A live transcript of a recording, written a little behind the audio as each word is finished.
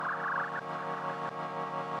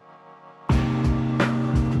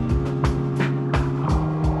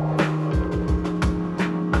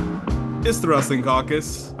It's the Wrestling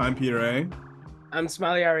Caucus. I'm Peter A. I'm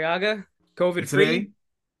Smiley Ariaga, COVID And free. today,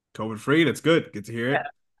 COVID free. That's good. Good to hear Yeah. it.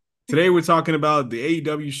 Today, we're talking about the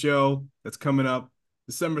AEW show that's coming up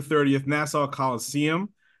December 30th, Nassau Coliseum.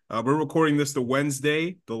 We're recording this the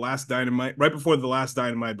Wednesday, the last Dynamite, right before the last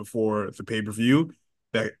Dynamite before the pay-per-view.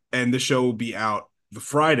 And the show will be out the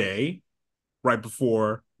Friday, right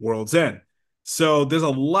before World's End. So there's a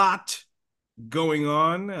lot going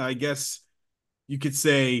on. I guess you could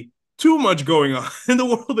say too much going on in the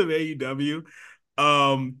world of AEW.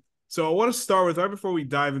 Um, so I want to start with right before we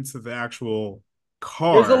dive into the actual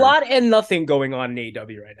There's a card. lot and nothing going on in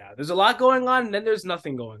AEW right now. There's a lot going on, and then there's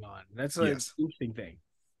nothing going on. That's an Yes. interesting thing.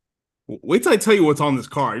 Wait till I tell you what's on this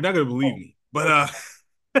card. You're not gonna believe Oh, me. But okay.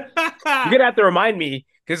 You're I gonna have to remind me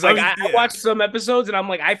because, like, mean, I yeah. watched some episodes and I'm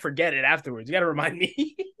like, I forget it afterwards. You got to remind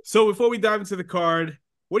me. So before we dive into the card,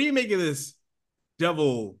 what do you make of this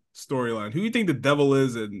devil storyline? Who do you think the devil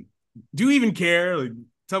is, and do you even care? Like,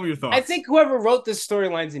 tell me your I thoughts. think whoever wrote this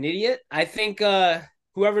storyline's an idiot. I think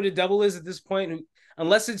whoever the double is at this point,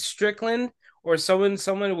 unless it's Strickland or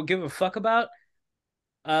someone will give a fuck about.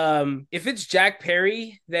 If it's Jack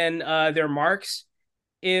Perry, then they're marks.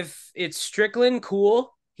 If it's Strickland,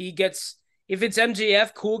 cool. He gets. If it's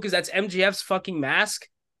MJF, cool, because that's MJF's fucking mask.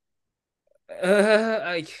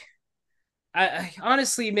 Like, I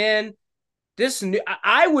honestly, man,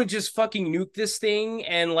 I would just fucking nuke this thing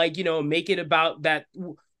and, like, make it about that.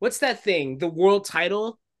 What's that thing? The world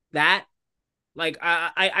title. That, like,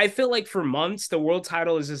 I feel like for months the world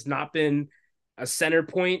title has just not been a center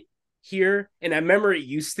point here, and I remember it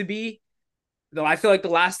used to be. Though I feel like the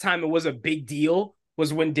last time it was a big deal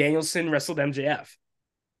was when Danielson wrestled MJF.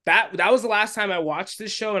 That was the last time I watched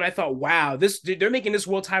this show, and I thought, wow, they're making this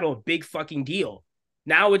world title a big fucking deal.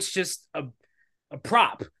 Now it's just a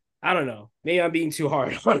prop. I don't know. Maybe I'm being too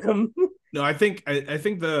hard on him. No, I think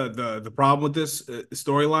the problem with this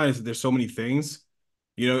storyline is that there's so many things.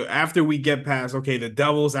 After we get past, okay, the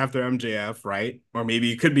Devil's after MJF, right? Or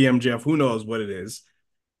maybe it could be MJF, who knows what it is.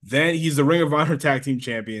 Then he's the Ring of Honor Tag Team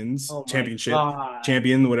Oh my Championship god.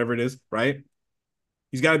 champion, whatever it is, right?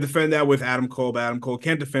 He's got to defend that with Adam Cole, but Adam Cole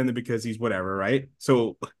can't defend it because he's whatever, right?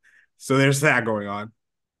 So there's that going on.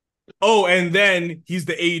 Oh, and then he's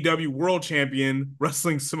the AEW World Champion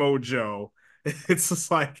wrestling Samoa Joe. It's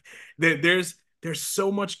just like there's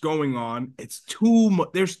so much going on. It's too much.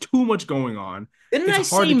 There's too much going on. Didn't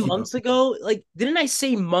It's I hard say to keep up. months ago? Like, didn't I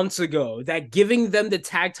say months ago that giving them the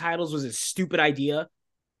tag titles was a stupid idea?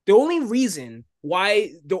 The only reason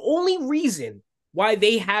why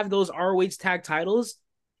they have those ROH tag titles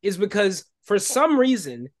is because for some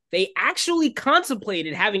reason they actually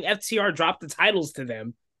contemplated having FTR drop the titles to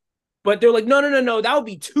them, but they're like, no, no, no, no, that would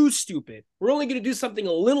be too stupid. We're only going to do something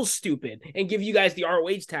a little stupid and give you guys the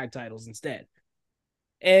ROH tag titles instead.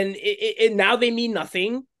 And now they mean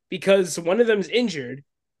nothing because one of them is injured.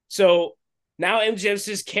 So now MJF's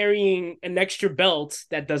just carrying an extra belt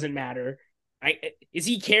that doesn't matter. Is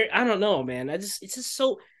he carry? I don't know, man. It's just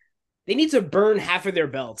so they need to burn half of their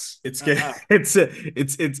belts. It's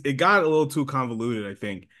it got a little too convoluted, I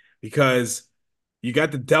think, because you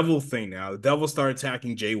got the devil thing now. The devil started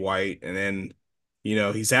attacking Jay White, and then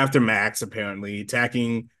he's after Max apparently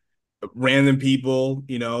attacking random people.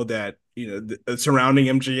 That surrounding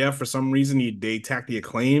MJF for some reason. They attack the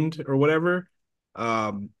acclaimed or whatever.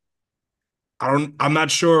 Um, I'm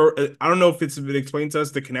not sure. I don't know if it explains to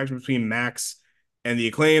us the connection between Max and the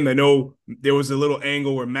acclaimed. I know there was a little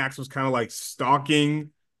angle where Max was kind of like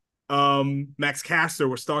stalking Max Caster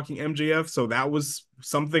was stalking MJF, so that was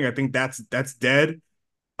something. I think that's dead.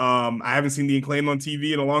 I haven't seen the acclaim on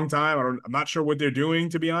TV in a long time. I'm not sure what they're doing,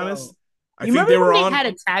 to be honest. Bro, I you think remember they were when they on. had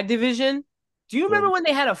a tag division? Do you remember Well, when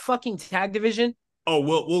they had a fucking tag division? oh,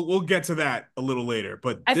 we'll get to that a little later.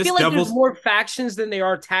 But I this feel like there's Devils, more factions than there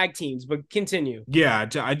are tag teams, but continue. yeah,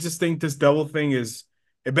 I just think this Devil thing is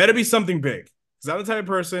it better be something big. Because I'm the type of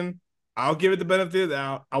person I'll give it the benefit of the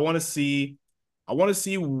doubt. I want to see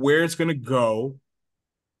where it's gonna go.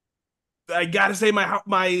 I gotta say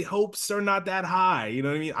my hopes are not that high. You know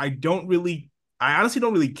what I mean? I honestly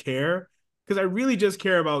don't really care because I really just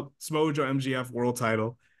care about Smojo MGF world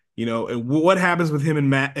title. And what happens with him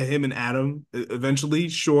and Adam eventually,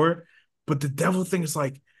 sure. But the devil thing is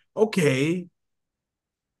like, okay,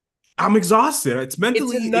 I'm exhausted. It's It's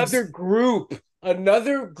mentally,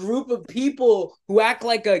 another group of people who act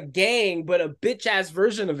like a gang, but a bitch ass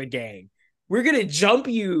version of a gang. We're gonna jump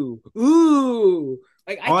you. Ooh,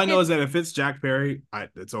 like I all I know can't. is that if it's Jack Perry,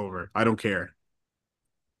 it's over. I don't care.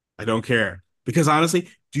 I don't care because honestly,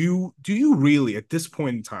 do you really at this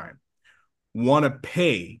point in time want to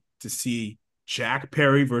pay to see Jack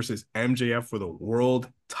Perry versus MJF for the world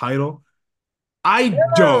title? I No,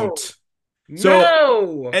 don't. So,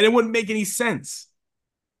 no. and it wouldn't make any sense.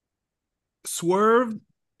 Swerve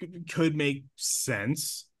could make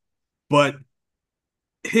sense, but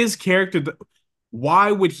his character,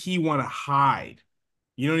 why would he want to hide?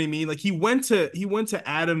 You know what I mean? Like he went to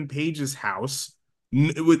Adam Page's house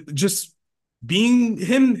with just being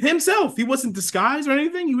himself. He wasn't disguised or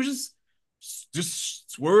anything. He was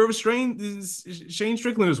just Swerve Shane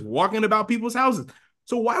Strickland is walking about people's houses.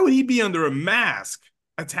 So why would he be under a mask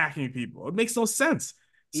attacking people? It makes no sense.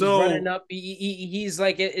 He's running So up. He's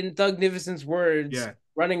like in Doug Nivison's words, yeah,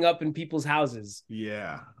 running up in people's houses.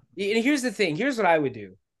 yeah. And here's the thing. Here's what I would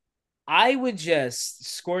do. I would just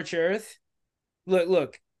scorch earth.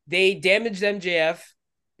 Look. They damaged MJF,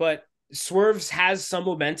 but Swerve's has some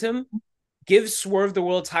momentum. Give Swerve the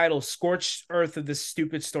world title, scorch earth of this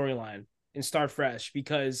stupid storyline, and start fresh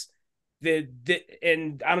because the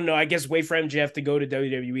and I don't know. I guess wait for MJF to go to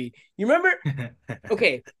WWE. You remember?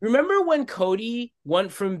 Okay, remember when Cody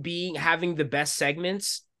went from being having the best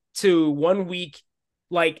segments to 1 week,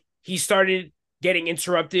 like he started getting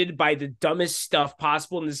interrupted by the dumbest stuff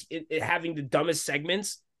possible and having the dumbest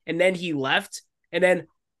segments, and then he left, and then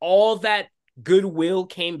all that goodwill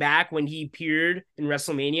came back when he appeared in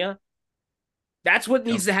WrestleMania. That's what Yep.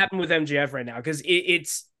 needs to happen with MJF right now because it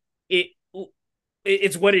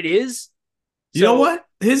it's what it is. You know So what?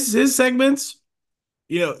 His segments,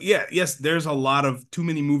 yeah, yes, there's a lot of too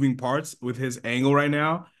many moving parts with his angle right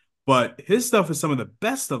now, but his stuff is some of the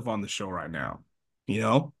best stuff on the show right now. You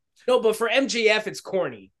know? no, but for MJF, it's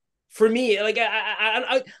corny. For me, like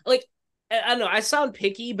I don't know. I sound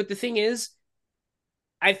picky, but the thing is,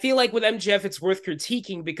 I feel like with MJF, it's worth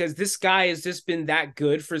critiquing because this guy has just been that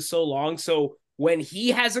good for so long. So when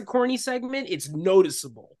he has a corny segment, it's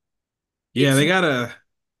noticeable. Yeah, It's they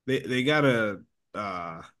they gotta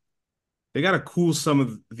uh they gotta cool some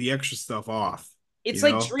of the extra stuff off. it's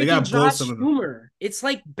like They drinking gotta blow some Josh of the humor. It's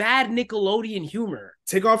like bad Nickelodeon humor.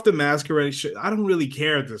 take off the mask already. I don't really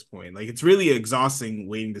care at this point. Like it's really exhausting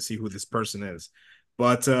waiting to see who this person is.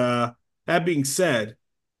 But that being said,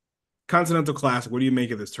 Continental Classic, what do you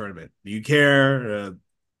make of this tournament? Do you care?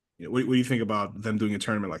 What do you think about them doing a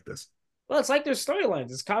tournament like this? Well, it's like their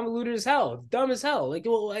storylines. It's convoluted as hell, dumb as hell. Like,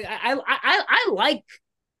 well, I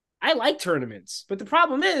like tournaments, but the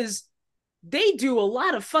problem is they do a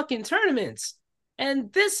lot of fucking tournaments,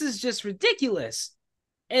 and this is just ridiculous.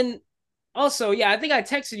 And also, yeah, I think I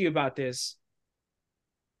texted you about this.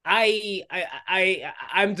 I'm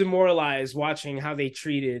demoralized watching how they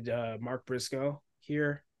treated Mark Briscoe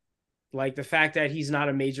here. Like the fact that he's not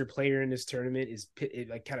a major player in this tournament it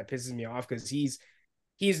like kind of pisses me off because he's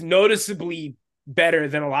noticeably better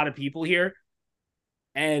than a lot of people here,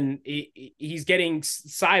 and he's getting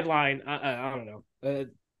sidelined. I don't know.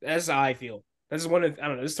 That's how I feel. That's one of I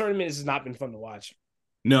don't know. This tournament has not been fun to watch.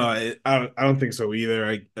 No, I don't think so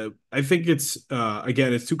either. I think it's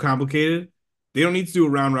again it's too complicated. They don't need to do a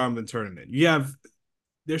round robin tournament.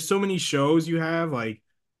 There's so many shows you have like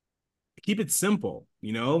keep it simple.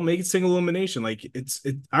 Make it single elimination. Like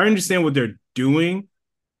I understand what they're doing.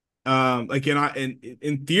 Like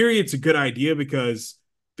in theory, it's a good idea because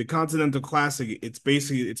the Continental Classic,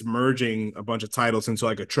 it's merging a bunch of titles into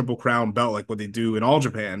like a triple crown belt, like what they do in All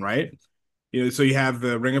Japan, right? So you have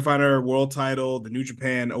the Ring of Honor World Title, the New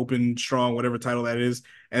Japan Open Strong, whatever title that is,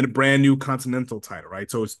 and a brand new Continental title, right?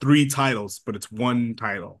 So it's three titles, but it's one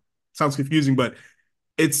title. Sounds confusing, but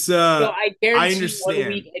it's So I I guarantee you 1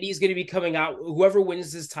 week understand. Eddie's going to be coming out. Whoever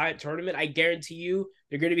wins this tournament, I guarantee you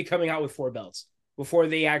they're going to be coming out with four belts before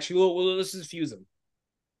they actually. Well, let's just fuse them.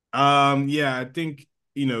 Yeah, I think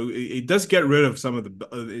it does get rid of some of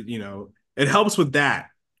it helps with that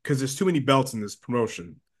because there's too many belts in this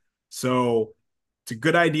promotion. So it's a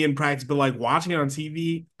good idea in practice, but like watching it on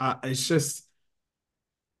TV, it's just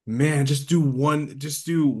man, just do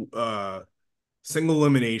single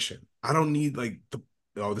elimination. I don't need like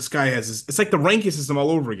this guy has this. It's like the ranking system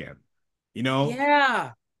all over again. You know,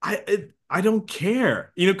 Yeah, I don't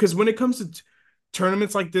care. Because when it comes to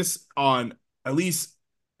tournaments like this on at least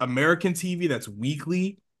American TV, that's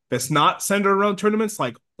weekly, that's not centered around tournaments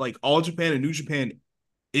like All Japan and New Japan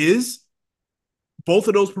is. Both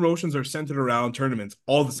of those promotions are centered around tournaments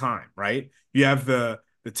all the time, right? You have the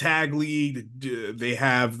tag league, they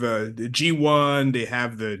have the G1, they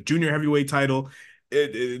have the junior heavyweight title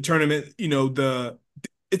tournament.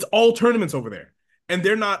 It's all tournaments over there, and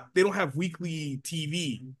they don't have weekly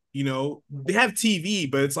TV. They have TV,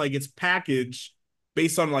 but it's like it's packaged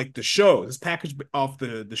based on like the shows. It's packaged off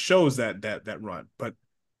the shows that run. But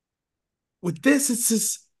with this, it's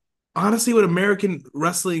just honestly with American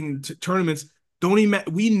wrestling tournaments don't even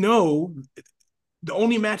we know the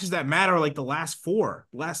only matches that matter are like the last four,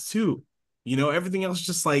 last two. Everything else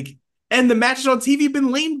just like, and the matches on TV have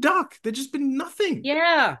been lame duck. They've just been nothing.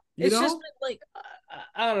 Yeah, You it's just know? been like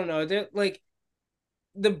I don't know. They're like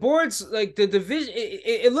the boards, like the division.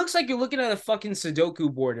 It looks like you're looking at a fucking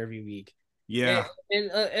Sudoku board every week, and Yeah.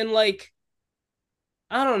 and like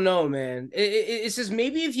I don't know, man. It's just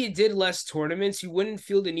maybe if you did less tournaments, you wouldn't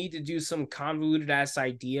feel the need to do some convoluted ass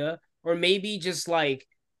idea, or maybe just like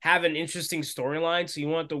have an interesting storyline, so you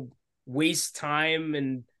want to waste time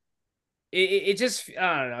and it just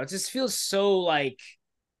I don't know. It just feels so like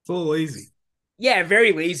It's a little lazy. yeah,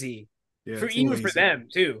 very lazy Yeah, for it's a little even for lazy. them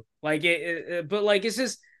too. Like but like it's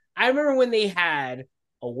just I remember when they had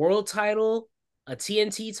a world title, a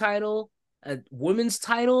TNT title, a women's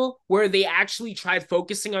title, where they actually tried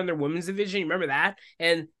focusing on their women's division. You remember that?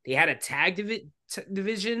 And they had a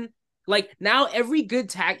division. Like now, every good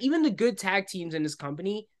tag, even the good tag teams in this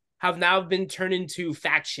company, have now been turned into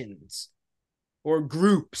factions or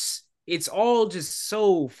groups. It's all just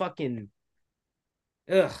so fucking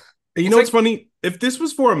ugh. And you It's know what's like funny? If this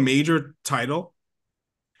was for a major title,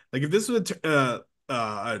 like if this was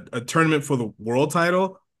a tournament for the world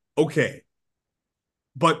title, okay.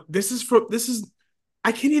 But this is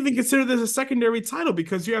I can't even consider this a secondary title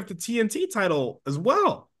because you have the TNT title as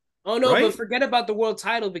well, oh no, but right? forget about the world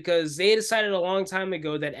title because they decided a long time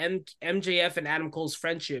ago that MJF and Adam Cole's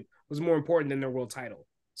friendship was more important than their world title.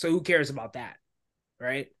 So who cares about that,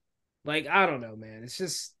 right? Like I don't know, man. It's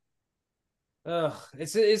just,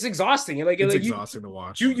 it's exhausting. It's Like exhausting to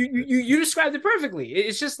watch. you described it perfectly.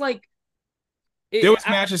 It's just like There it, was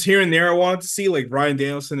matches here and there I wanted to see, like Brian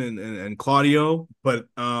Danielson and Claudio, but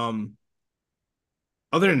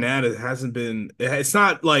other than that, it hasn't been. It's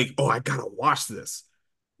not like, oh, I gotta watch this.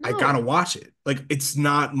 I gotta no, watch it. Like it's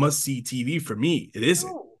not must see TV for me. It isn't.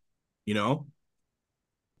 no. You know.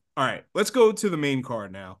 All right, let's go to the main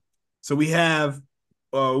card now. So we have,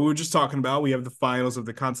 we were just talking about, we have the finals of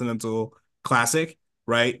the Continental Classic,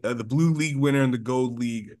 right? The Blue League winner and the Gold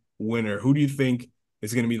League winner. Who do you think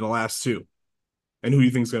is going to be the last two? And who do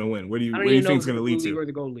you think is going to win? I don't Where do you even know think if it's it's going the to blue lead league to? or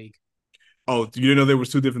the gold league. Oh, you didn't know there was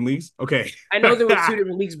two different leagues? Okay. I know there was two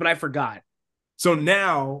different leagues, but I forgot. So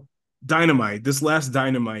now, Dynamite, this last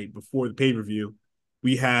Dynamite before the pay per view,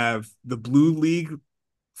 we have the Blue League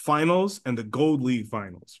finals and the Gold League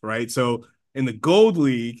finals, right? So in the Gold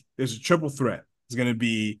League, there's a triple threat. It's going to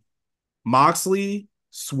be Moxley,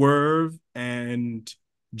 Swerve, and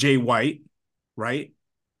Jay White, right?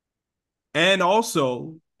 And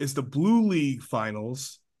also, it's the Blue League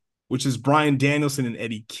finals, which is Brian Danielson and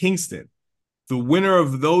Eddie Kingston. The winner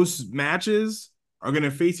of those matches are going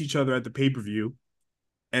to face each other at the pay per view,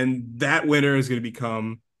 and that winner is going to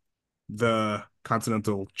become the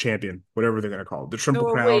Continental Champion, whatever they're going to call it, the Triple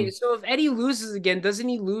So wait, Crown. so if Eddie loses again, doesn't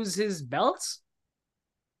he lose his belts?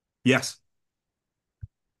 Yes.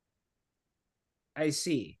 I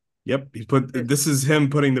see. Yep. He put this is him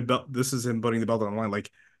putting the belt. This is him putting the belt on the line.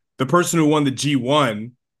 Like the person who won the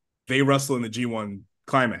G1, they wrestle in the G1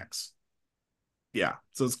 climax. Yeah.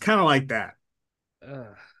 So it's kind of like that.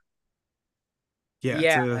 Uh, Yeah.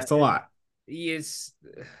 It's yeah, a lot. it's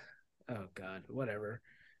oh god, whatever.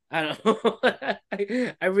 I don't know.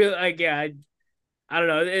 I really like yeah. I don't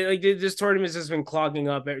know. Like this tournament's just been clogging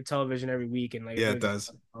up television every week, and like I Yeah, feel it like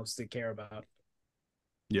does. else to care about.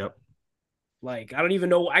 Yep. Like I don't even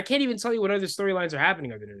know. I can't even tell you what other storylines are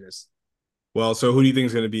happening other than this. Well, so who do you think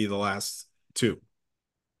is going to be the last two?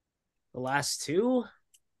 The last two,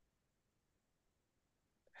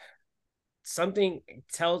 something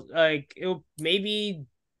tells like it'll maybe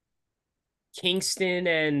Kingston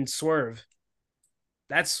and Swerve.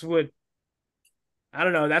 That's what I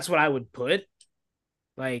don't know. That's what I would put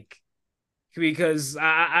like because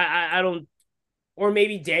I don't or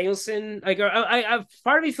maybe Danielson. Like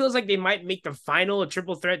part of me feels like they might make the final a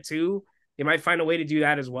triple threat too. They might find a way to do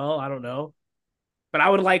that as well. I don't know, but I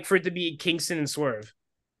would like for it to be Kingston and Swerve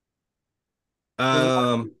because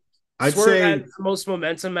Um, I'd Swerve has say the most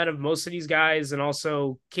momentum out of most of these guys, and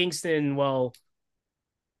also Kingston. Well,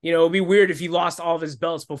 it'd be weird if he lost all of his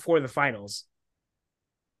belts before the finals.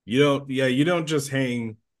 you don't just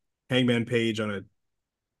Hangman Page on a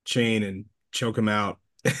chain and choke him out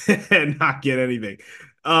and not get anything.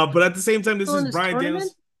 But at the same time, this Still is in this Brian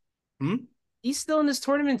tournament? Daniels. Hmm? He's still in this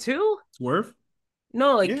tournament too? Swerve?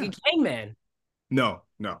 No, like Yeah. Hangman. No,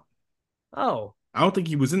 no. Oh, I don't think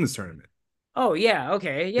he was in this tournament. oh yeah,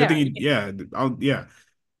 okay, I think yeah. yeah.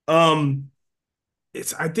 Um,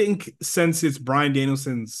 I think since it's Brian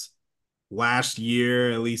Danielson's last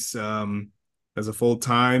year, at least as a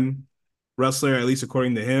full-time wrestler, at least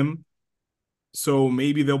according to him. So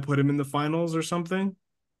maybe they'll put him in the finals or something.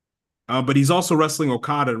 But he's also wrestling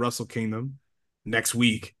Okada at Wrestle Kingdom next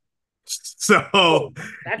week. Oh, So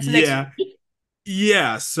that's next yeah, week.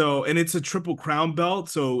 yeah. So and it's a triple crown belt,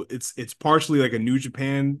 so it's partially like a New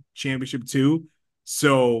Japan Championship too.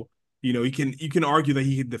 So you can argue that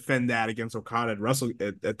he could defend that against Okada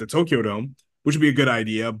at the Tokyo Dome, which would be a good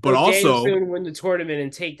idea. But So Danielson also would win the tournament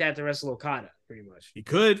and take that to wrestle Okada, pretty much. he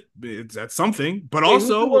could. That's something. But Wait, who's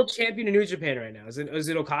the also world champion in New Japan right now? Is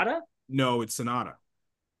it Okada? no, it's Sonata.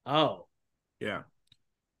 Oh, Yeah.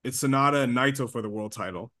 It's Sonata and Naito for the world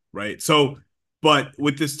title, right? So, but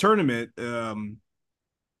with this tournament,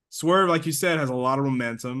 Swerve, like you said, has a lot of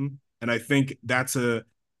momentum, and I think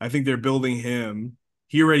they're building him.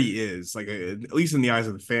 He already is, like, at least in the eyes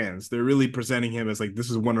of the fans, they're really presenting him as like this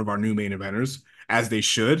is one of our new main eventers, as they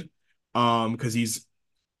should, because he's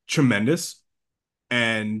tremendous,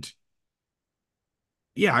 and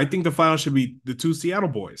yeah, I think the final should be the two Seattle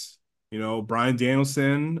boys, Brian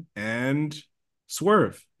Danielson and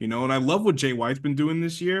Swerve, and I love what Jay White's been doing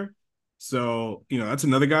this year. So, that's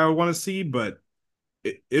another guy I want to see, but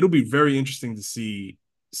it'll be very interesting to see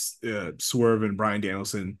Swerve and Brian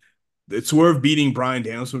Danielson. Swerve beating Brian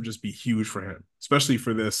Danielson would just be huge for him, especially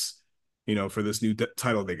for this new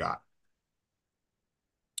title they got.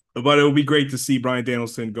 But it would be great to see Brian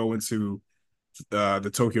Danielson go into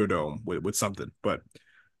the Tokyo Dome with something. But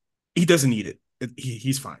he doesn't need it.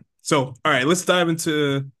 He's fine. So, all right, let's dive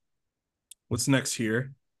into what's next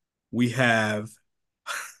here. We have,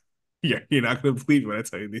 yeah, you're not going to believe when I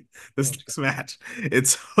tell you this next match.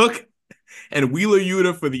 It's Hook and Wheeler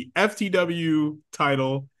Yuta for the FTW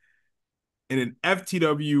title in an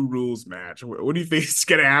FTW rules match. What do you think is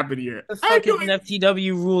going to happen here? the I'm fuck is an going,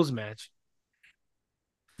 FTW rules match?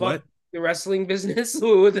 Fuck what? the wrestling business.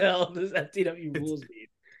 What the hell does FTW It's, rules mean?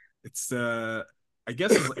 it's I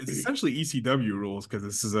guess it's essentially ECW rules because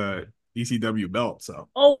this is a ECW belt. So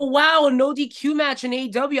Oh wow, a no DQ match in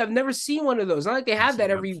AEW. I've never seen one of those. Not like they I've have seen that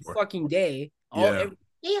that every before. fucking day. Yeah.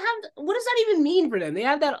 They have. What does that even mean for them? They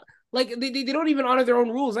have that like they don't even honor their own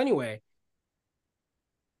rules anyway.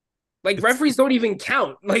 Like It's referees don't even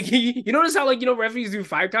count. Like you notice how like referees do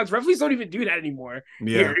 5 counts. Referees don't even do that anymore.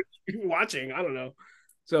 yeah. Here, watching. I don't know.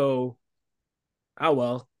 So oh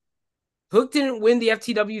well. Hook didn't win the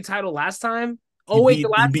FTW title last time. Oh wait, the He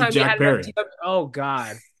last beat time they Jack had an Perry. FTW. Oh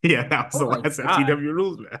god. Yeah, that was Oh the my last god. FTW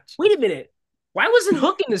rules match. Wait a minute. Why wasn't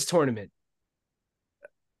Hook in this tournament?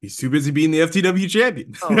 He's too busy being the FTW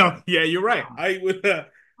champion. Oh, No, yeah, you're right. I would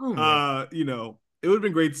oh my. it would have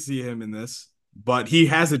been great to see him in this, but he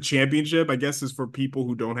has a championship. I guess is for people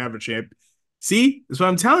who don't have a champ. See, that's what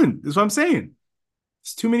I'm telling. That's what I'm saying.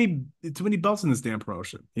 It's too many belts in this damn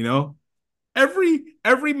promotion.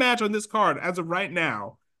 Every match on this card, as of right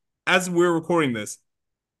now, as we're recording this,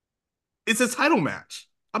 it's a title match.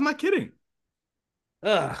 I'm not kidding.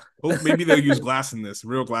 Ugh. Oh, maybe they'll use glass in this,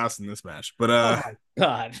 real glass in this match. But Oh my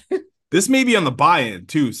god. this may be on the buy-in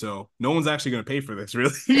too, so no one's actually going to pay for this,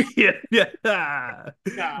 really. Yeah, yeah. God.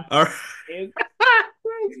 All right.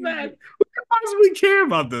 Thanks, man. Who could possibly care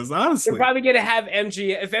about this, They're honestly? probably gonna have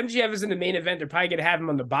MGF. If MGF is in the main event, they're probably gonna have him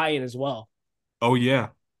on the buy-in as well. Oh yeah,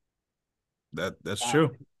 that's God.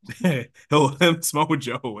 true. Him Samoa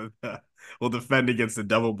Joe will defend against the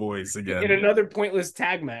Devil Boys In again. another pointless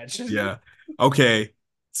tag match. Yeah. Okay.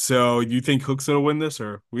 So you think Hook's gonna win this,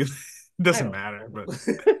 or we? It I doesn't don't matter, but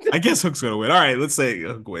know. I guess Hook's gonna win. All right, let's say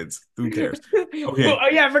Hook wins. Who cares? Well, Okay. oh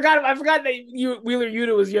yeah, I forgot that Wheeler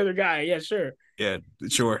Yuta was the other guy. Yeah, sure. Yeah,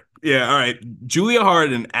 sure. Yeah, all right. Julia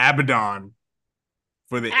Hart and Abaddon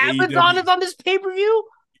for the Abaddon AEW. is on this pay-per-view.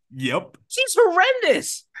 Yep. She's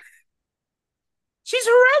horrendous. She's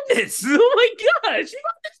horrendous. Oh my god.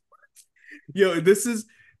 Yo, this is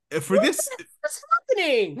for What this is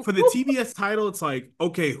happening? for the TBS title. It's like,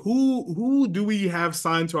 okay, who do we have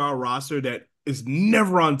signed to our roster that is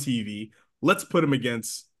never on TV? Let's put him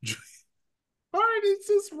against. All right, it's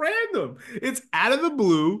just random. It's out of the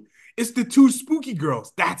blue. It's the two spooky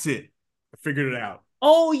girls. That's it. I figured it out.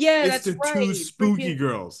 Oh yeah, It's that's the two right. spooky Freaking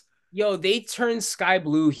girls. yo, they turned Sky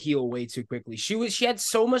Blue heel way too quickly. She had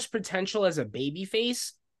so much potential as a baby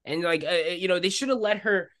face, and like they should have let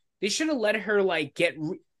her. They should have let her like get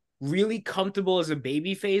really comfortable as a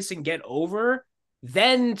baby face and get over,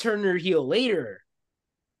 then turn her heel later.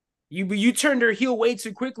 You turned her heel way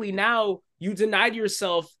too quickly. Now you denied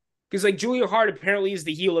yourself because like Julia Hart apparently is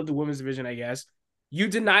the heel of the women's division, I guess. You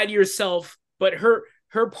denied yourself, but her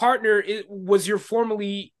partner was your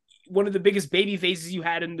formerly one of the biggest baby faces you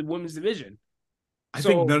had in the women's division. I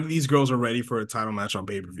think So, none of these girls are ready for a title match on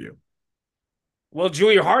pay-per-view. well,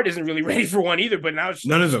 Julia Hart isn't really ready for one either, but now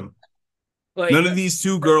None of them. like None of these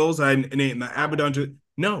two girls, I and Abaddon.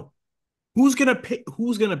 No, Who's gonna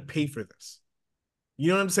pay for this? You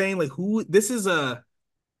know what I'm saying? Like who this is a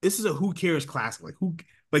who cares classic. Like who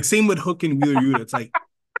like same with Hook and Wheeler Yuta. It's like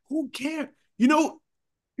who cares? You know,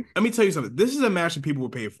 let me tell you something. This is a match that people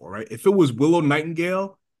would pay for, right? If it was Willow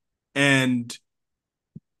Nightingale and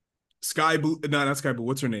Sky Blue, no, not Sky Blue,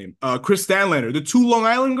 what's her name? Chris Stanlander, the two Long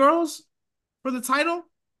Island girls for the title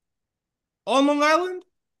on Long Island.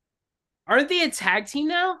 Aren't they a tag team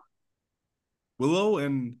now? Willow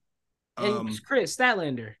and And um, Chris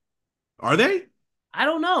Statlander. are they? I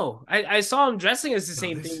don't know. I saw him dressing as the No,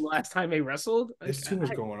 same thing this last time they wrestled. there's too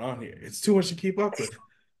much going on here. It's too much to keep up with.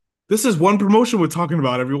 This is one promotion we're talking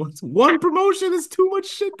about, everyone. It's one promotion. There's too much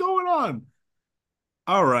shit going on.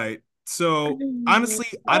 All right. So honestly,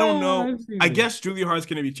 I don't know. I guess Julia Hart's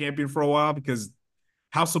gonna be champion for a while because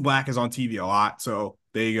House of Black is on TV a lot. So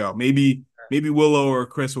there you go. Maybe Willow or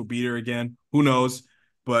Chris will beat her again. Who knows?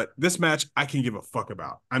 But this match, I can give a fuck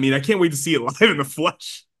about. I mean, I can't wait to see it live in the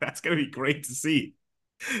flesh. That's gonna be great to see.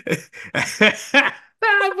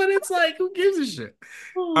 But it's like, who gives a shit?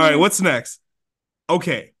 All right, what's next?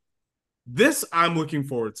 Okay, this I'm looking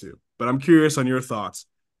forward to, but I'm curious on your thoughts.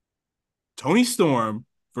 Tony Storm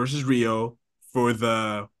versus Rio for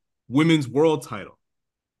the women's world title.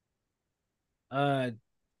 uh,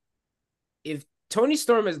 if Tony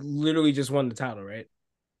Storm has literally just won the title, right?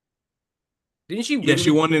 Didn't she Yeah,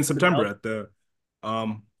 she literally won in the September belt? at the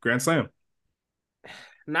Grand Slam.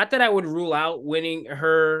 Not that I would rule out winning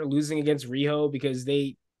her losing against Riho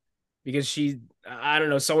because she I don't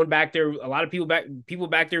know, someone back there, a lot of people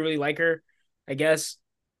back there really like her, I guess.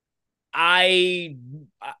 I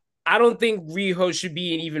I don't think Riho should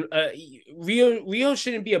be an even Riho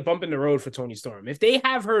shouldn't be a bump in the road for Tony Storm. If they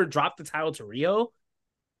have her drop the title to Riho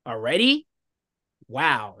already,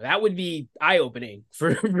 wow, that would be eye opening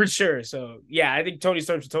for sure. So yeah, I think Tony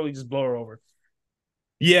Storm should totally just blow her over.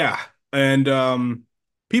 Yeah, and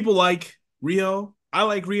people like Rio. I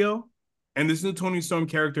like Rio, and this new Tony Storm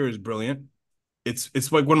character is brilliant. It's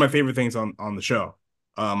like one of my favorite things on the show.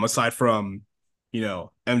 Aside from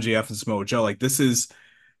MJF and Samoa Joe, like this is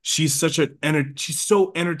she's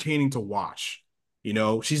so entertaining to watch.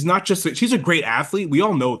 She's not just she's a great athlete. We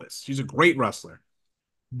all know this. She's a great wrestler,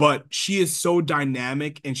 but she is so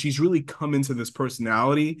dynamic and she's really come into this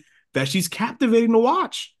personality that she's captivating to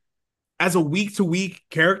watch. As a week to week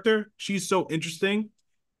character, she's so interesting.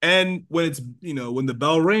 And when when the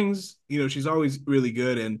bell rings, she's always really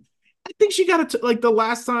good. And I think she got it like the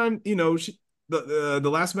last time, the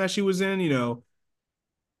last match she was in,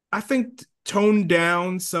 I think toned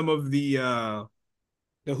down some of the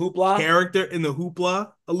The hoopla. character in the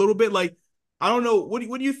hoopla a little bit. Like, I don't know. What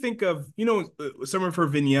do you think of, some of her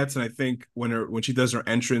vignettes? And I think when she does her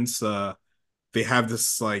entrance, they have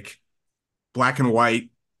this like black and white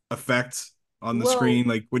effect on the Well, screen.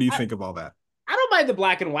 Like, what do you I, think of all that? I don't mind the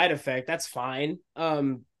black and white effect. That's fine.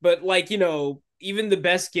 But like, even the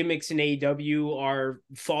best gimmicks in AEW are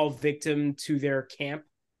fall victim to their camp,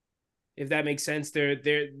 if that makes sense. Their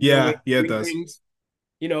way Yeah, of yeah, it doing does. things.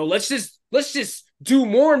 Let's just do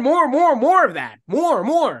more and more and more and more of that. More and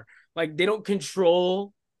more. Like they don't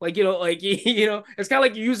control, like like it's kind of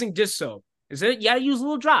like you're using dish soap. Is it you gotta use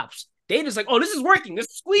little drops. They just like, oh, this is working.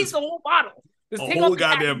 Just squeeze It's the whole bottle. Just a take off whole the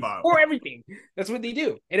cap goddamn and bottle. pour everything. That's what they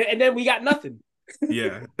do. And then we got nothing.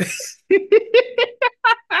 Yeah.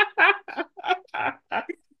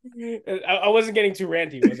 I wasn't getting too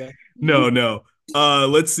ranty, was I? No, no.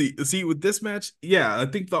 Let's see. See, with this match, yeah, I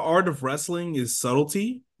think the art of wrestling is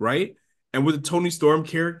subtlety, right? And with the Tony Storm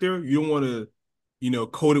character, you don't want to,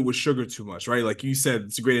 coat it with sugar too much, right? Like you said,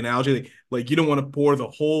 it's a great analogy. Like you don't want to pour the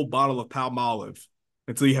whole bottle of Palmolive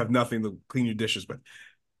until you have nothing to clean your dishes with.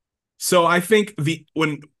 So I think the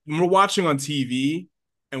when we're watching on TV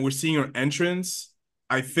and we're seeing her entrance,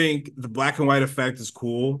 I think the black and white effect is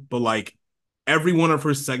cool, but like every one of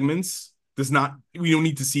her segments does not we don't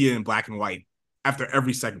need to see it in black and white after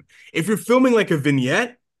every segment. If you're filming like a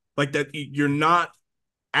vignette, like that you're not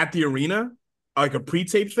at the arena, like a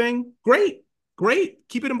pre-tape thing, great. Great.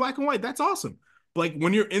 Keep it in black and white. That's awesome. But like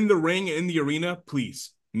when you're in the ring in the arena,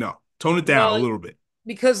 please, no. Tone it down No, a like little bit.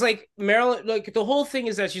 because like Marilyn, like the whole thing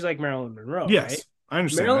is that she's like Marilyn Monroe, right? Yes, I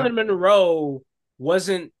understand that. Marilyn Monroe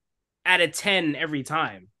wasn't at a 10 every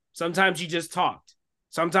time. Sometimes she just talked.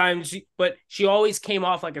 But she always came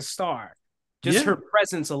off like a star. Just Yeah. her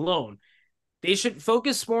presence alone. They should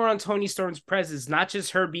focus more on Tony Storm's presence, not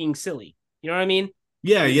just her being silly. You know what I mean?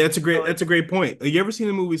 Yeah, You yeah, like, that's a great point. You ever seen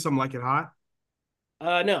the movie Something Like It Hot?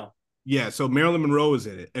 no. Yeah, so Marilyn Monroe is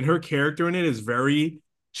in it, and her character in it is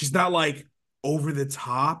she's not like over the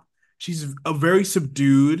top. She's a very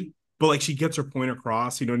subdued, but like she gets her point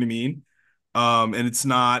across, you know what I mean? And it's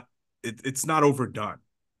not it's not overdone.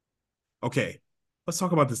 Okay, let's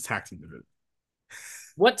talk about this tag team division.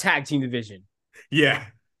 What tag team division? Yeah,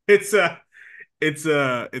 it's it's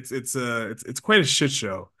quite a shit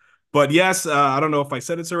show. But yes, I don't know if I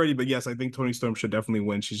said this already, but yes, I think Tony Storm should definitely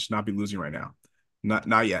win. She should not be losing right now.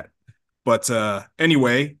 Not yet. But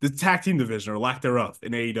anyway, the tag team division or lack thereof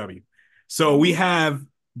in AEW. So we have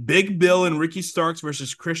Big Bill and Ricky Starks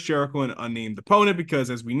versus Chris Jericho and an unnamed opponent because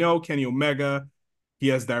as we know, Kenny Omega, he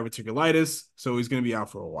has diverticulitis, so he's going to be out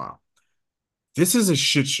for a while. This is a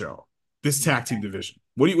shit show. This tag team division.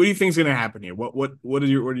 What do you think is going to happen here? What are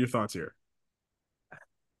your thoughts here?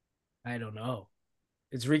 I don't know.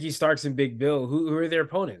 It's Ricky Starks and Big Bill. Who are their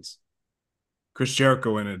opponents? Chris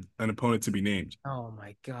Jericho and an opponent to be named. Oh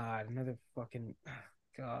my god, another fucking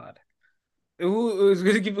god. Who's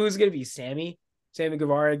gonna be Sammy? Sammy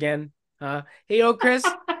Guevara again? Huh? Hey yo, Chris.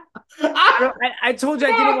 I told you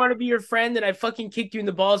I didn't want to be your friend and I fucking kicked you in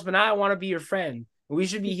the balls, but now I want to be your friend. We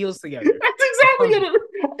should be heels together. That's exactly Some,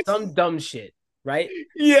 it. some dumb shit, right? I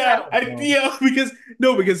Yeah, don't know. because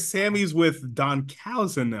no, because Sammy's with Don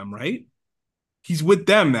Callis and them, right? He's with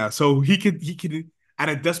them now, so he could out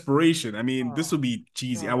of desperation. I mean, this Oh, would be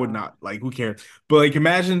cheesy. I would God. not like. Who cares? But like,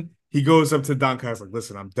 imagine he goes up to Don Callis like,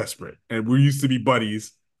 "Listen, I'm desperate, and we used to be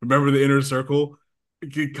buddies. Remember the inner circle? You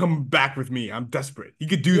could come back with me. I'm desperate. He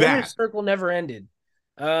could do The inner that. circle never ended.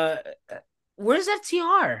 Uh, where's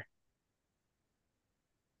FTR?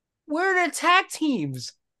 Where are the tag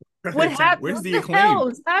teams? What happened? Where's What the the hell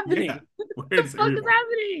acclaim? is Yeah, happening? What the where's fuck is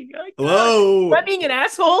happening? Oh my god. Am I hello? being an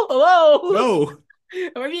asshole? Hello? No,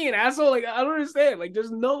 Am I being an asshole? Like, I don't understand. Like,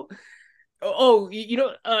 there's no. Oh,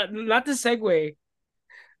 not to segue.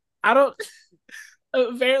 I don't.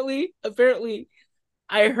 Apparently,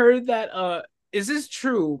 I heard that. Is this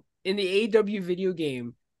true? In the AEW video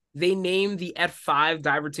game, they named the F5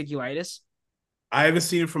 diverticulitis. I haven't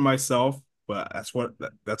seen it for myself, but that's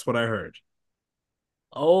what I heard.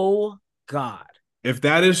 Oh God! If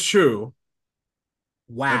that is true,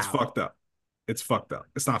 that's Wow! fucked up. It's fucked up.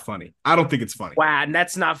 It's not funny. I don't think it's funny. Wow! And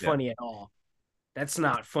that's not Yeah. funny at all. That's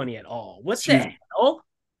not funny at all. What the She's hell?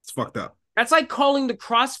 it's fucked up. That's like calling the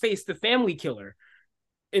Crossface the family killer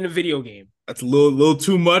in a video game. That's a little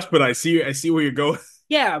too much, but I see where you're going.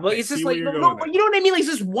 Yeah, but I it's see just where like you're no, going no, there. you know what I mean? Like, it's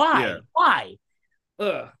just Yeah. why? Why?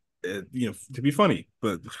 Ugh. To be funny,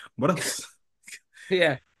 but what else?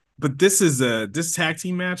 Yeah. But this tag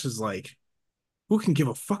team match is like, who can give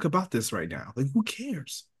a fuck about this right now? Like, who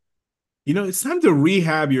cares? It's time to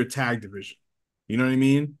rehab your tag division. You know what I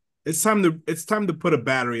mean? It's time to put a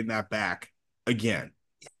battery in that back again.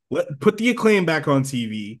 Put the acclaim back on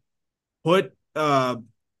TV. Put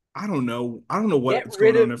I don't know what's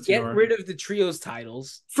going on Get FTR. rid of the trios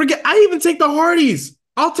titles. Forget I even take the Hardys.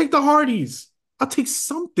 I'll take the Hardys. I'll take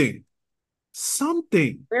something.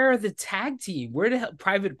 Something. Where are the tag team? Where the hell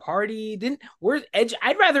Private Party? Didn't where's Edge?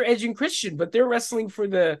 I'd rather Edge and Christian, but they're wrestling for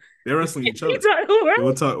They're the wrestling each TNT other. title,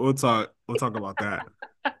 We'll talk about that.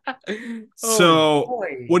 right? Oh So,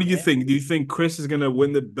 boy, what do you man. think? Do you think Chris is gonna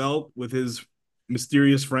win the belt with his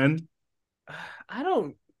mysterious friend? I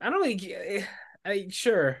don't like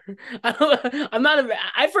sure. I'm not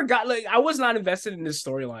I forgot like I was not invested in this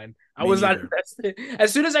storyline. I Me was not neither. invested.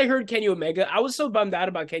 As soon as I heard Kenny Omega, I was so bummed out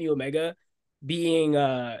about Kenny Omega being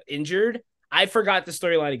injured. I forgot the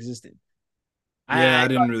storyline existed. Yeah, I I thought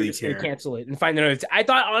didn't they were really just gonna care. cancel it and find another. I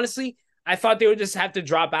thought honestly, I thought they would just have to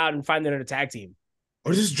drop out and find another tag team.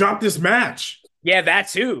 Or just drop this match. Yeah, that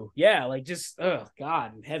too. Yeah, like just oh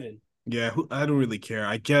God in heaven. Yeah, I don't really care.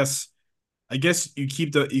 I guess you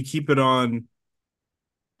keep it on.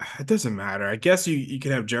 It doesn't matter. I guess you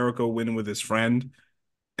can have Jericho win with his friend,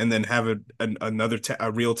 and then have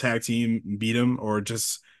a real tag team beat him, or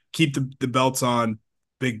just keep the belts on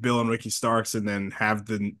Big Bill and Ricky Starks, and then have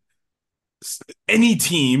any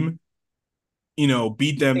team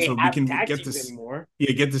beat them They so we have can tag get teams this anymore.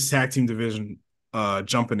 yeah get this tag team division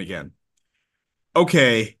jumping again.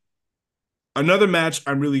 Okay, another match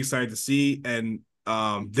I'm really excited to see, and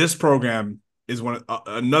this program is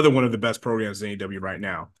another one of the best programs in AEW right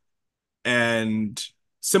now, and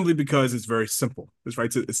simply because it's very simple. It's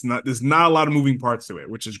right. It's not. There's not a lot of moving parts to it,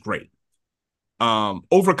 which is great.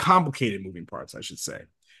 Overcomplicated moving parts, I should say.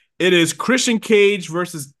 It is Christian Cage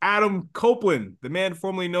versus Adam Copeland, the man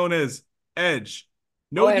formerly known as Edge.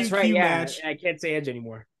 Oh, No that's right. DQ Yeah, match I can't say Edge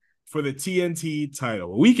anymore. for the TNT title.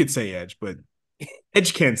 Well, we could say Edge, but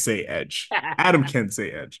Edge can't say Edge. Adam can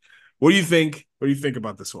say Edge. What do you think? What do you think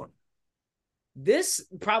about this one? This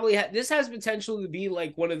has potential to be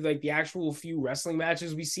like one of like the actual few wrestling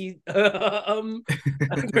matches we see during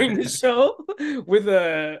the show with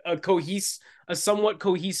a somewhat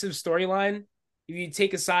cohesive storyline. if you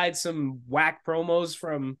take aside some whack promos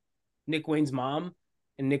from Nick Wayne's mom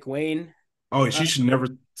and Nick Wayne, Oh, uh, she should never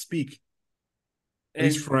speak, at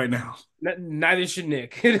least and for right now. neither should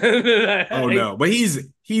Nick. Oh no, but he's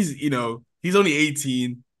he's only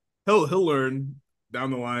 18. He'll learn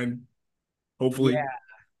down the line, Yeah, hopefully.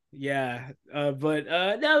 yeah. But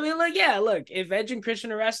no, I mean, like, yeah, look, if Edge and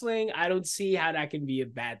Christian are wrestling, I don't see how that can be a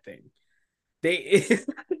bad thing. They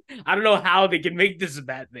I don't know how they can make this a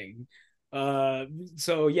bad thing. Uh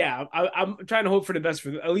so yeah, I'm trying to hope for the best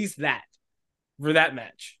for at least that for that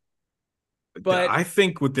match. But I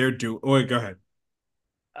think what they're doing. Oh, wait, go ahead.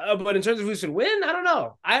 but in terms of who should win, I don't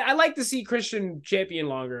know. I like to see Christian champion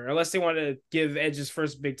longer, unless they want to give Edge his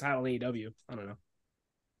first big title in AEW. I don't know.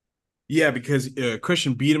 Yeah, because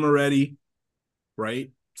Christian beat him already,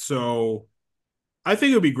 right? So I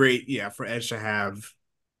think it would be great, yeah, for Edge to have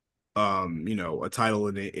a title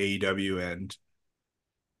in AEW. And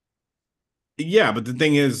yeah, but the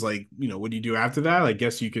thing is, like, what do you do after that? I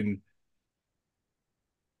guess you can,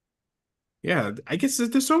 yeah, I guess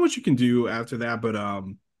there's so much you can do after that, but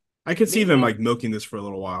I can see Maybe them like milking this for a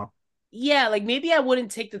little while. yeah, like maybe I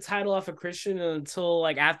wouldn't take the title off of Christian until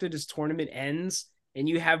like after this tournament ends and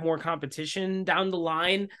you have more competition down the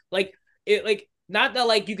line. Like it like not that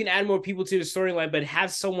like you can add more people to the storyline, but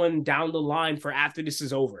have someone down the line for after this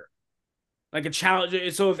is over. Like a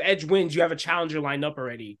challenger. So if Edge wins, you have a challenger lined up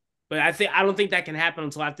already. But I don't think that can happen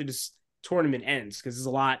until after this tournament ends because there's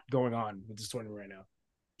a lot going on with this tournament right now.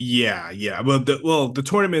 Yeah, yeah. Well, the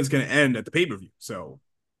tournament is going to end at the pay-per-view. So,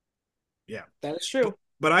 yeah. That is But true.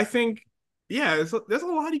 but I think yeah, there's a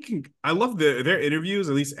lot you can I love their interviews,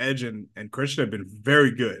 at least Edge and Christian have been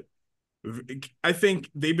very good. I think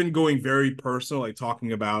they've been going very personal, like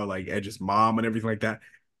talking about like Edge's mom and everything like that,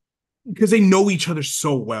 because they know each other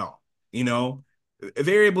so well. You know,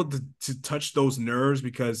 they're able to touch those nerves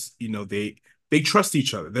because they trust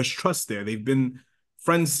each other. There's trust there. They've been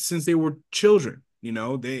friends since they were children.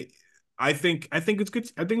 I think it's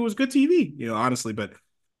good. I think it was good TV. Honestly, but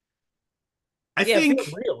I Yeah, it feels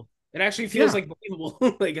think real. It actually feels yeah, like believable.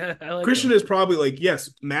 Like I like Christian them. is probably like yes,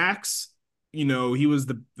 Max. He was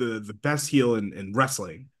the best heel in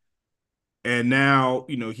wrestling, and now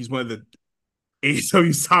he's one of the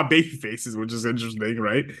AEW's top baby faces, which is interesting,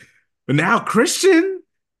 right? But now Christian,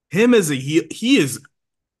 him as a heel, he is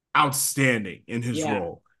outstanding in his Yeah.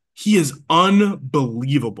 role. He is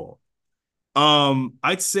unbelievable.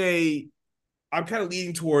 I'd say I'm kind of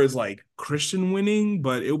leaning towards like Christian winning,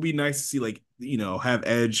 but it would be nice to see like have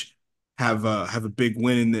Edge have a big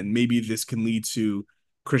win, and then maybe this can lead to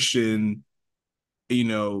Christian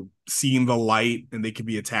seeing the light, and they could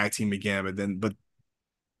be a tag team again. But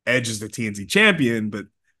Edge is the TNT champion, but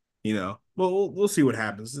we'll see what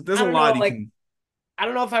happens. There's I a don't know. lot you Like can. I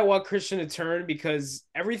don't know if I want Christian to turn because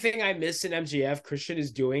everything I miss in MGF, Christian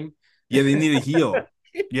is doing. Yeah, they need a heel.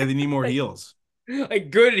 Yeah, they need more like, heels. like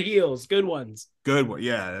good heels, good ones. Good one.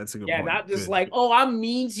 Yeah, that's a good Yeah, point. not just Good. like, oh, I'm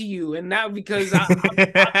mean to you, and that because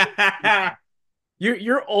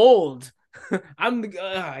you're old. I'm the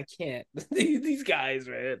I can't. These guys,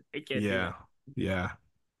 man, I can't do Yeah. it. Yeah.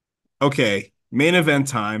 Okay. Main event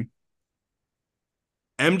time.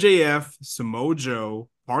 MJF Samoa Joe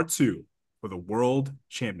Part 2 for the World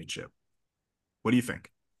Championship. What do you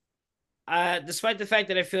think? Despite the fact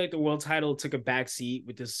that I feel like the world title took a backseat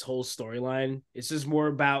with this whole storyline, it's just more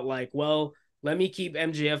about like, well, let me keep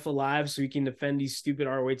MJF alive so he can defend these stupid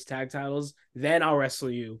ROH tag titles. Then I'll wrestle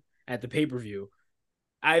you at the pay per view.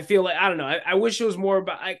 I feel like I don't know. I wish it was more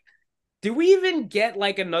about like. Did we even get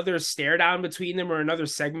like another stare down between them or another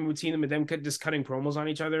segment between them and them just cutting promos on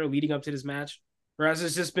each other leading up to this match? Or has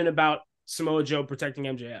it just been about Samoa Joe protecting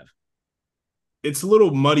MJF? It's a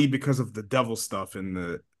little muddy because of the devil stuff and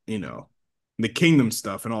the kingdom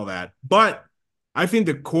stuff and all that. But I think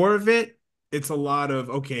the core of it, it's a lot of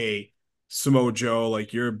okay, Samoa Joe,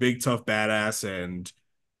 like you're a big tough badass, and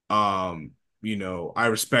I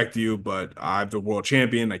respect you, but I'm the world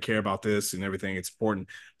champion. I care about this and everything. It's important.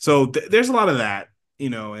 So there's a lot of that,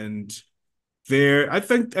 and I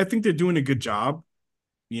think they're doing a good job,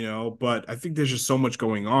 but I think there's just so much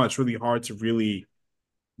going on. It's really hard to really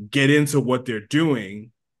get into what they're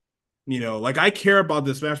doing. Like I care about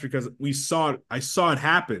this match because I saw it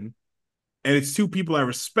happen, and it's two people I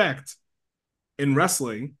respect in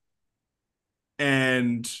wrestling,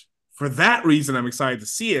 and for that reason, I'm excited to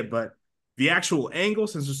see it. But the actual angle,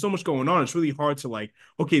 since there's so much going on, it's really hard to like,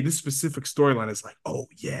 okay, this specific storyline is like, oh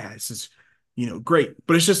yeah, this is, great.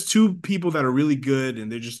 But it's just two people that are really good,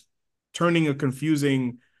 and they're just turning a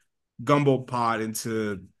confusing gumbo pot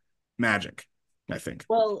into magic, I think.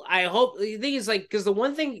 Well, I hope the thing is like because the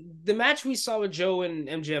one thing the match we saw with Joe and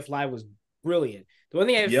MJF live was brilliant. The one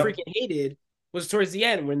thing I Yep. freaking hated was towards the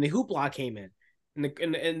end when the hoopla came in.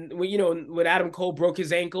 And when, you know, when Adam Cole broke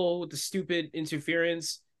his ankle with the stupid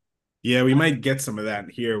interference. Yeah, we might get some of that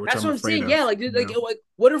here, which That's I'm what I'm afraid saying. Yeah, of. like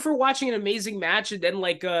what if we're watching an amazing match and then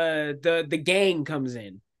like the gang comes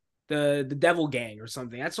in, the devil gang or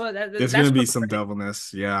something. There's That's gonna be what some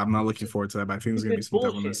devilness. Yeah, I'm not looking forward to that, but I think there's gonna be stupid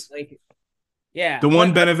some bullshit. devilness. Like yeah, The but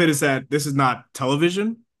one benefit is that this is not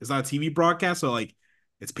television. It's not a TV broadcast, so like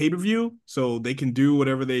it's pay-per-view, so they can do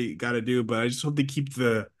whatever they gotta do. But I just hope they keep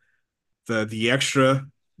the extra,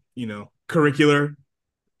 curricular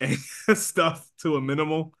stuff to a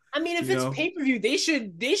minimal, I mean, if you it's know. pay per view, they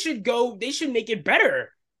should make it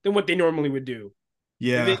better than what they normally would do. If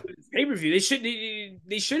Yeah. it's pay per view,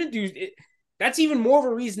 they shouldn't do it. That's even more of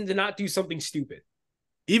a reason to not do something stupid.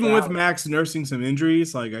 Even But with Max nursing some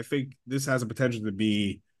injuries, like I think this has a potential to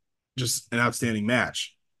be just an outstanding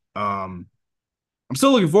match. Um, I'm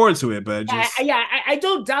still looking forward to it, but just I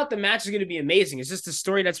don't doubt the match is going to be amazing. It's just the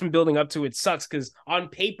story that's been building up to it sucks because on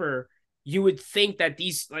paper you would think that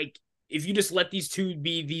these like if you just let these two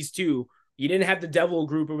be these two, you didn't have the Devil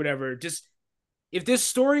group or whatever. Just if this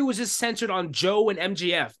story was just centered on Joe and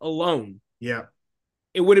MJF alone, yeah.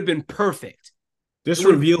 it would have been perfect. It Just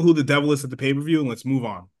would have been reveal who the devil is at the pay-per-view and let's move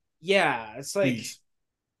on. yeah. It's like Please.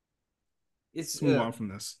 it's Let's move on from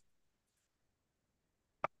this.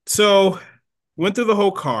 So went through the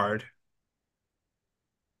whole card.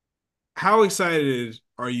 How excited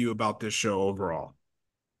are you about this show overall?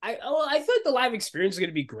 I feel like the live experience is going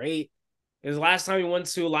to be great. Because last time we went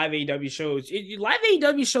to live AEW shows, live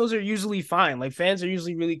AEW shows are usually fine. Like fans are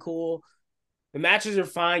usually really cool. The matches are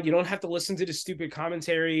fine. You don't have to listen to the stupid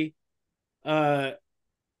commentary. Uh,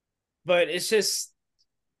 but it's just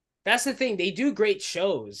that's the thing. They do great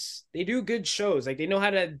shows. They do good shows. Like they know how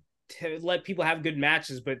to let people have good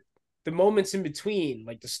matches. But the moments in between,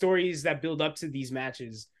 like the stories that build up to these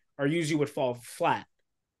matches, are usually what fall flat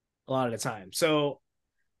a lot of the time. So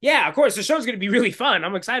yeah, of course, the show's going to be really fun.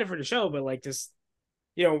 I'm excited for the show, but like just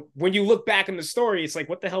when you look back in the story, it's like,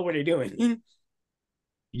 what the hell were they doing?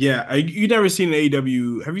 Yeah, you never seen an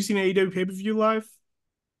AEW. Have you seen an AEW pay-per-view live?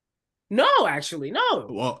 No, actually, no.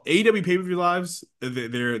 Well, AEW pay-per-view lives,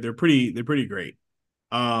 they're pretty great.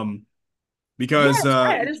 Um, Yeah, because that's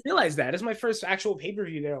right. I just realized that. It's my first actual pay per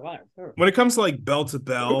view there live. Huh. when it comes to like bell to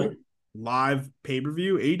bell live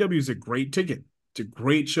pay-per-view, AEW is a great ticket. It's a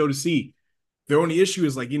great show to see. Their only issue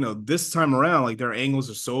is like, this time around, like their angles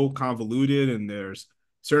are so convoluted and there's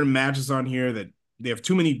certain matches on here that they have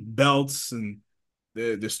too many belts and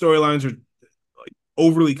the storylines are like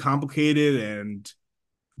overly complicated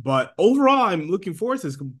but overall I'm looking forward to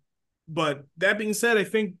this. But that being said, I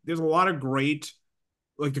think there's a lot of great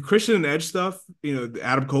like the Christian and Edge stuff, the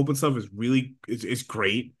Adam Copeland stuff is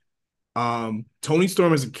great. Tony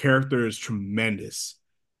Storm as a character is tremendous.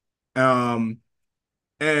 Um,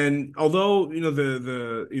 and although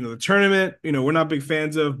the tournament, we're not big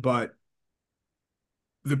fans of, but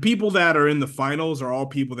the people that are in the finals are all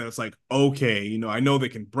people that it's like, okay, I know they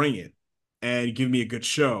can bring it and give me a good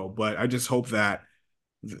show. But I just hope that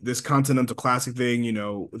this Continental Classic thing,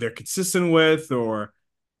 they're consistent with, or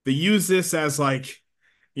they use this as like,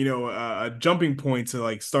 a jumping point to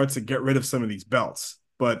like start to get rid of some of these belts.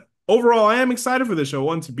 But overall, I am excited for the show.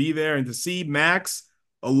 One, to be there and to see Max,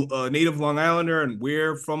 a native Long Islander, and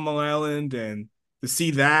we're from Long Island, and to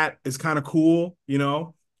see that is kind of cool.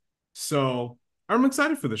 So I'm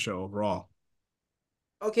excited for the show overall.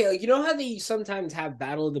 Okay, like you know how they sometimes have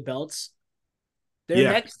Battle of the Belts? Their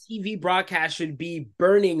Yeah. next TV broadcast should be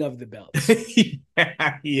Burning of the Belts.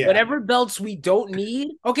 Yeah. Yeah. Whatever belts we don't need.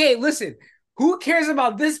 Okay, listen, who cares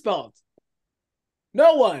about this belt?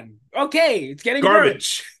 No one. Okay, it's getting burned.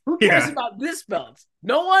 Garbage. Who cares Yeah. about this belt?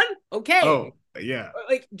 No one? Okay. Oh, yeah.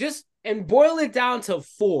 Like just and boil it down to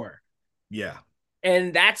four. Yeah.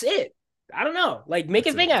 And that's it. I don't know. Like make a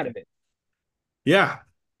That's thing it. out of it. Yeah.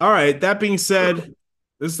 All right. That being said,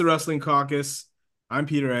 this is the Wrestling Caucus. I'm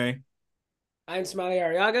Peter A. I'm Smiley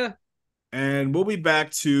Ariaga. And we'll be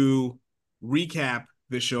back to recap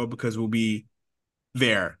this show because we'll be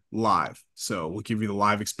there live. So we'll give you the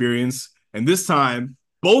live experience. And this time,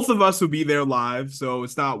 both of us will be there live. So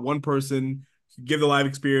it's not one person give the live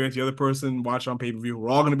experience, the other person watch on pay-per-view. We're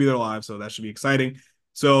all going to be there live. So that should be exciting.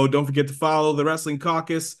 So don't forget to follow the Wrestling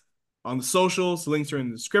Caucus on the socials. The links are in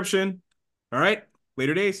the description. All right.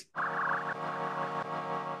 Later days.